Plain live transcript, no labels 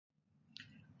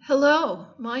Hello,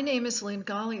 my name is Lynne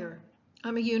Golliher.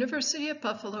 I'm a University of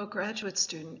Buffalo graduate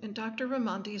student in Dr.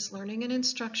 Ramondi's Learning and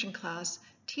Instruction class,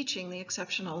 Teaching the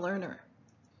Exceptional Learner.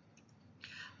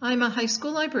 I'm a high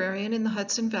school librarian in the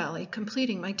Hudson Valley,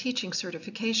 completing my teaching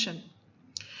certification.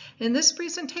 In this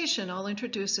presentation, I'll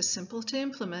introduce a simple to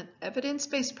implement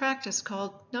evidence-based practice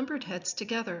called Numbered Heads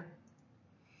Together.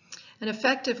 An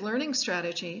effective learning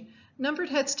strategy, Numbered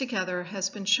Heads Together has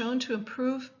been shown to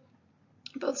improve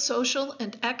both social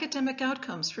and academic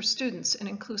outcomes for students in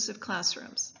inclusive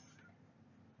classrooms.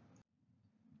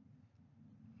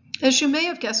 As you may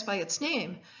have guessed by its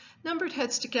name, Numbered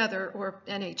Heads Together, or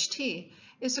NHT,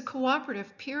 is a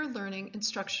cooperative peer learning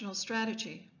instructional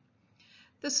strategy.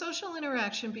 The social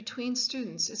interaction between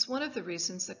students is one of the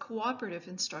reasons that cooperative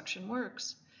instruction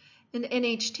works. In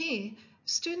NHT,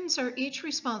 students are each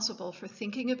responsible for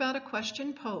thinking about a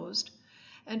question posed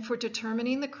and for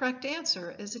determining the correct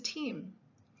answer as a team.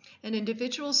 An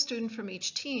individual student from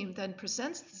each team then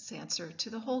presents this answer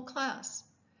to the whole class.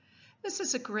 This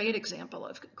is a great example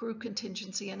of group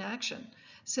contingency in action,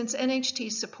 since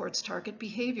NHT supports target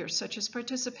behaviors such as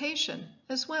participation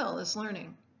as well as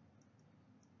learning.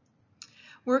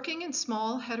 Working in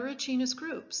small heterogeneous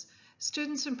groups,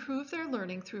 students improve their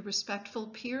learning through respectful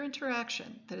peer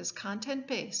interaction that is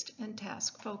content-based and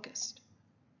task-focused.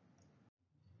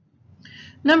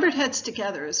 Numbered Heads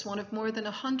Together is one of more than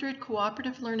 100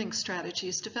 cooperative learning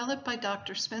strategies developed by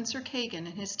Dr. Spencer Kagan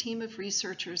and his team of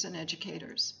researchers and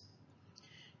educators.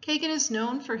 Kagan is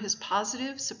known for his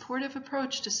positive, supportive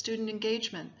approach to student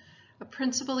engagement, a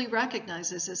principle he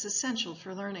recognizes as essential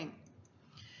for learning.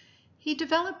 He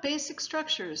developed basic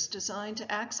structures designed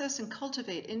to access and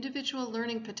cultivate individual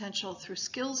learning potential through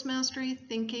skills mastery,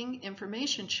 thinking,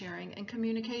 information sharing, and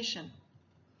communication.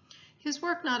 His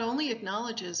work not only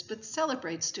acknowledges but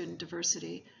celebrates student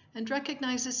diversity and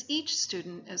recognizes each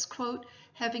student as, quote,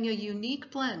 having a unique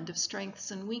blend of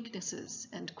strengths and weaknesses,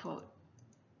 end quote.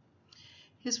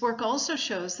 His work also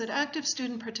shows that active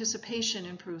student participation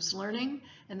improves learning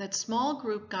and that small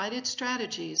group guided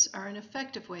strategies are an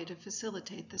effective way to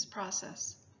facilitate this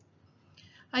process.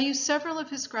 I use several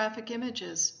of his graphic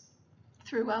images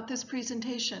throughout this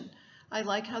presentation. I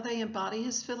like how they embody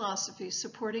his philosophy,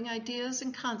 supporting ideas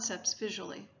and concepts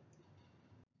visually.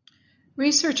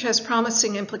 Research has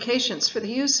promising implications for the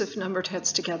use of Numbered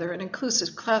Heads Together in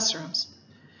inclusive classrooms.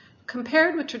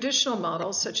 Compared with traditional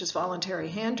models such as voluntary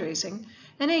hand-raising,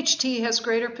 NHT has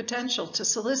greater potential to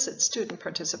solicit student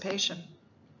participation.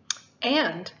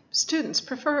 And students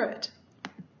prefer it.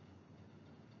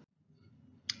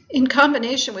 In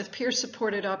combination with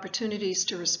peer-supported opportunities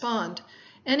to respond,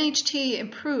 NHT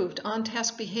improved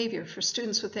on-task behavior for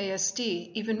students with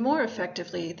ASD even more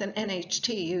effectively than NHT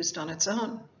used on its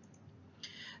own.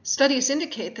 Studies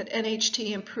indicate that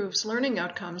NHT improves learning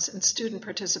outcomes and student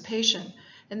participation,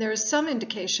 and there is some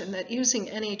indication that using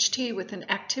NHT with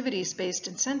an activities-based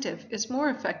incentive is more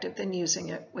effective than using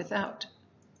it without.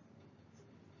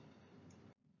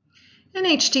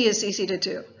 NHT is easy to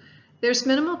do. There's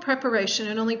minimal preparation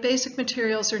and only basic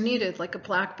materials are needed, like a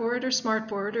blackboard or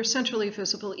smartboard or centrally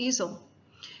visible easel.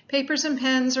 Papers and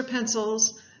pens or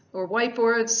pencils, or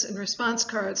whiteboards and response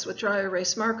cards with dry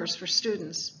erase markers for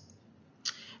students.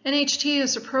 NHT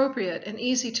is appropriate and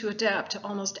easy to adapt to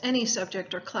almost any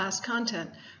subject or class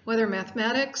content, whether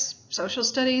mathematics, social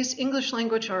studies, English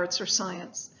language arts, or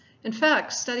science. In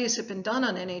fact, studies have been done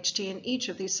on NHT in each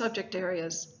of these subject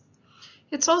areas.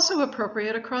 It's also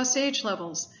appropriate across age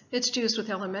levels. It's used with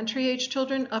elementary age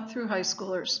children up through high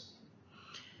schoolers.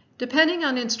 Depending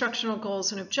on instructional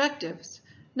goals and objectives,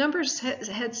 Numbered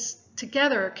Heads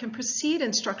Together can precede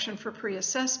instruction for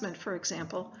pre-assessment, for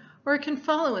example, or it can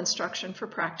follow instruction for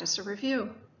practice or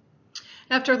review.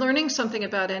 After learning something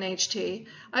about NHT,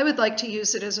 I would like to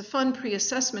use it as a fun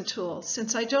pre-assessment tool,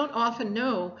 since I don't often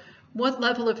know what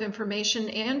level of information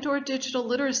and/or digital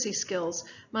literacy skills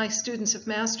my students have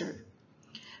mastered.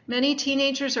 Many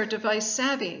teenagers are device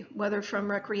savvy, whether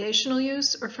from recreational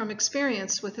use or from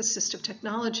experience with assistive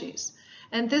technologies,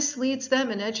 and this leads them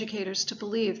and educators to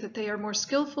believe that they are more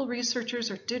skillful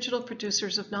researchers or digital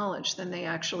producers of knowledge than they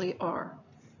actually are.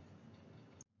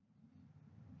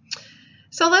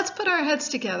 So let's put our heads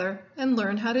together and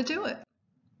learn how to do it.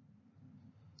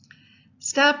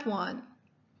 Step 1.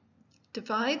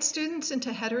 Divide students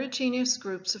into heterogeneous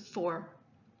groups of 4.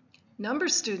 Number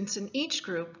students in each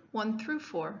group 1 through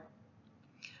 4.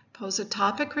 Pose a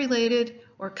topic-related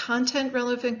or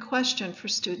content-relevant question for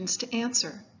students to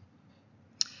answer.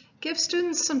 Give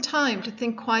students some time to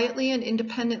think quietly and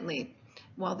independently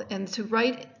and to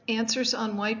write answers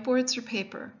on whiteboards or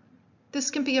paper. This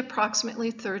can be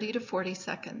approximately 30 to 40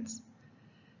 seconds.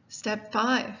 Step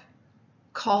 5.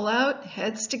 Call out,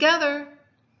 heads together.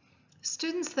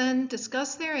 Students then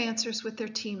discuss their answers with their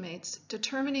teammates,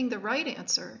 determining the right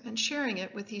answer and sharing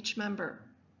it with each member.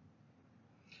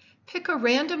 Pick a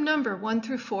random number 1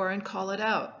 through 4 and call it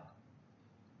out.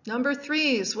 Number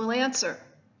 3s will answer.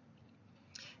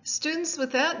 Students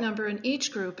with that number in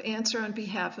each group answer on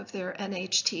behalf of their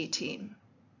NHT team.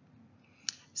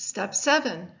 Step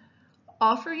 7,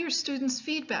 offer your students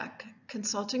feedback,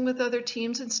 consulting with other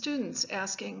teams and students,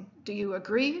 asking, do you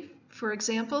agree, for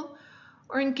example,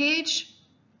 or engage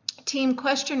team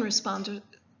question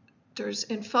responders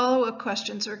in follow-up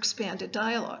questions or expanded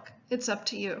dialogue. It's up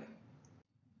to you.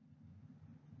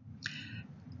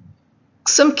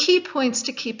 Some key points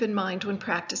to keep in mind when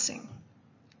practicing.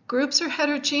 Groups are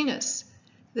heterogeneous.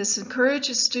 This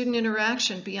encourages student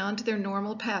interaction beyond their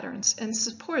normal patterns and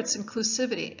supports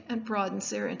inclusivity and broadens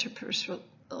their interpersonal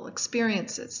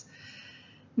experiences.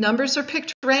 Numbers are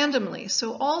picked randomly,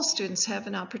 so all students have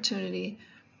an opportunity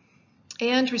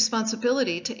and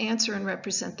responsibility to answer and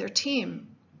represent their team.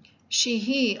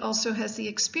 She/he also has the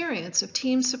experience of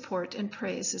team support and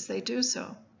praise as they do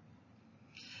so.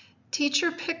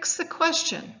 Teacher picks the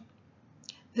question.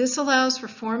 This allows for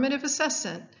formative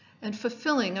assessment and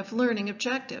fulfilling of learning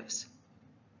objectives.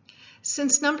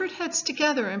 Since numbered heads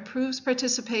together improves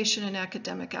participation in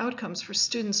academic outcomes for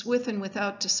students with and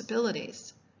without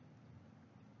disabilities,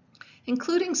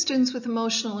 including students with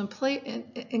emotional and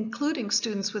behavioral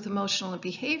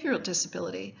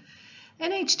disability,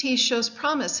 NHT shows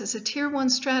promise as a Tier 1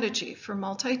 strategy for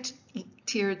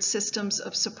multi-tiered systems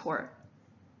of support.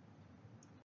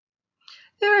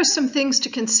 There are some things to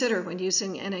consider when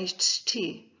using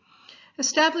NHT.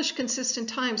 Establish consistent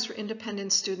times for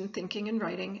independent student thinking and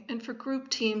writing and for group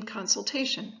team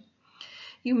consultation.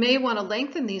 You may want to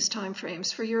lengthen these time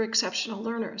frames for your exceptional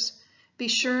learners. Be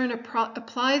sure and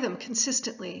apply them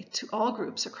consistently to all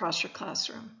groups across your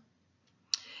classroom.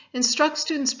 Instruct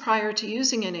students prior to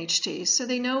using NHT so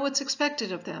they know what's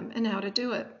expected of them and how to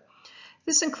do it.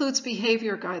 This includes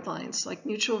behavior guidelines like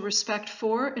mutual respect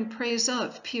for and praise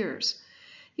of peers.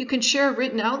 You can share a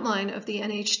written outline of the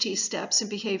NHT steps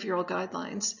and behavioral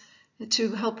guidelines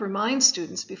to help remind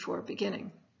students before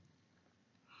beginning.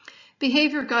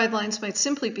 Behavior guidelines might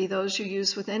simply be those you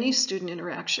use with any student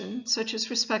interaction, such as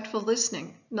respectful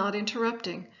listening, not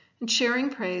interrupting, and sharing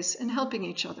praise and helping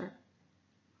each other.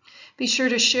 Be sure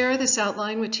to share this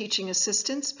outline with teaching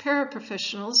assistants,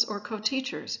 paraprofessionals, or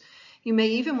co-teachers. You may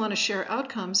even want to share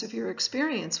outcomes of your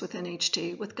experience with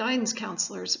NHT with guidance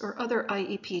counselors or other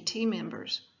IEP team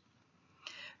members.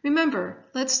 Remember,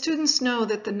 let students know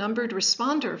that the numbered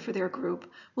responder for their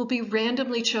group will be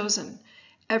randomly chosen.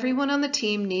 Everyone on the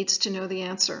team needs to know the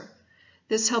answer.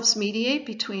 This helps mediate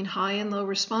between high and low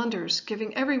responders,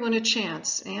 giving everyone a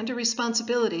chance and a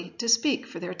responsibility to speak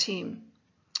for their team.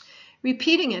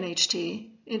 Repeating NHT,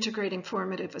 integrating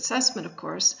formative assessment of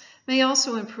course, may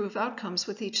also improve outcomes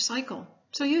with each cycle,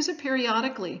 so use it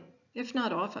periodically, if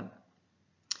not often.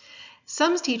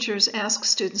 Some teachers ask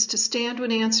students to stand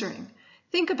when answering.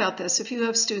 Think about this if you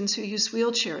have students who use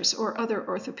wheelchairs or other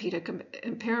orthopedic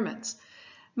impairments.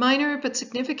 Minor but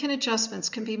significant adjustments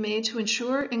can be made to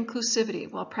ensure inclusivity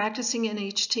while practicing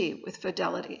NHT with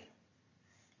fidelity.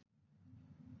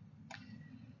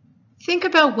 Think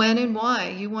about when and why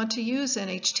you want to use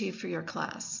NHT for your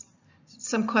class.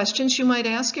 Some questions you might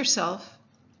ask yourself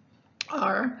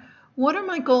are, what are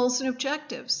my goals and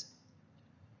objectives?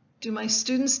 Do my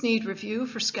students need review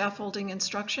for scaffolding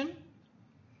instruction?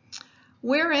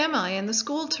 Where am I in the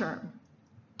school term?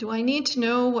 Do I need to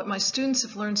know what my students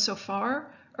have learned so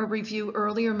far or review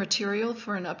earlier material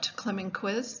for an upcoming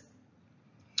quiz?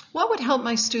 What would help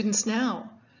my students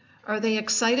now? Are they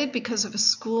excited because of a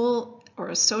school or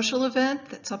a social event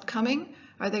that's upcoming?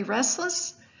 Are they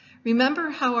restless? Remember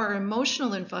how our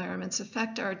emotional environments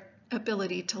affect our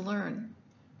ability to learn.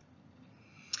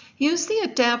 Use the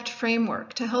ADAPT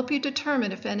framework to help you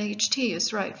determine if NHT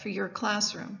is right for your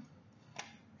classroom.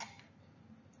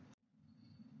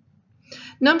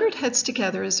 Numbered Heads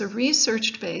Together is a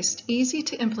research-based,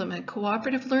 easy-to-implement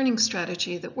cooperative learning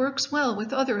strategy that works well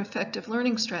with other effective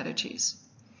learning strategies.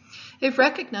 It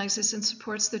recognizes and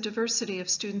supports the diversity of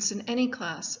students in any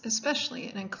class, especially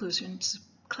an inclusion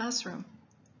classroom.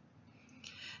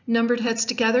 Numbered Heads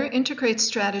Together integrates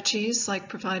strategies like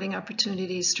providing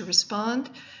opportunities to respond,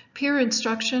 peer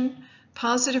instruction,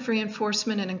 positive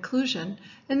reinforcement and inclusion,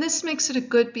 and this makes it a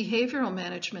good behavioral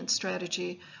management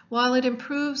strategy while it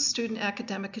improves student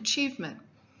academic achievement.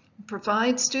 It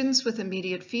provides students with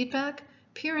immediate feedback,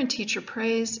 peer and teacher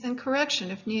praise, and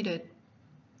correction if needed.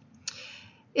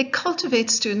 It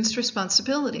cultivates students'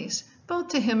 responsibilities, both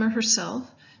to him or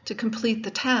herself, to complete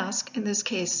the task, in this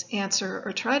case, answer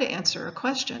or try to answer a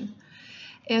question,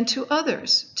 and to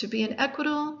others to be an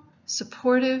equitable,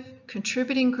 supportive,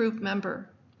 contributing group member.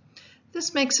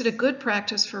 This makes it a good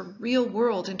practice for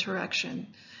real-world interaction,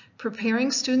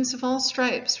 preparing students of all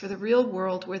stripes for the real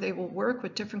world where they will work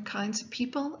with different kinds of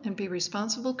people and be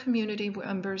responsible community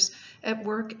members at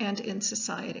work and in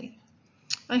society.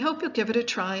 I hope you'll give it a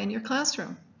try in your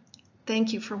classroom.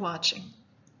 Thank you for watching.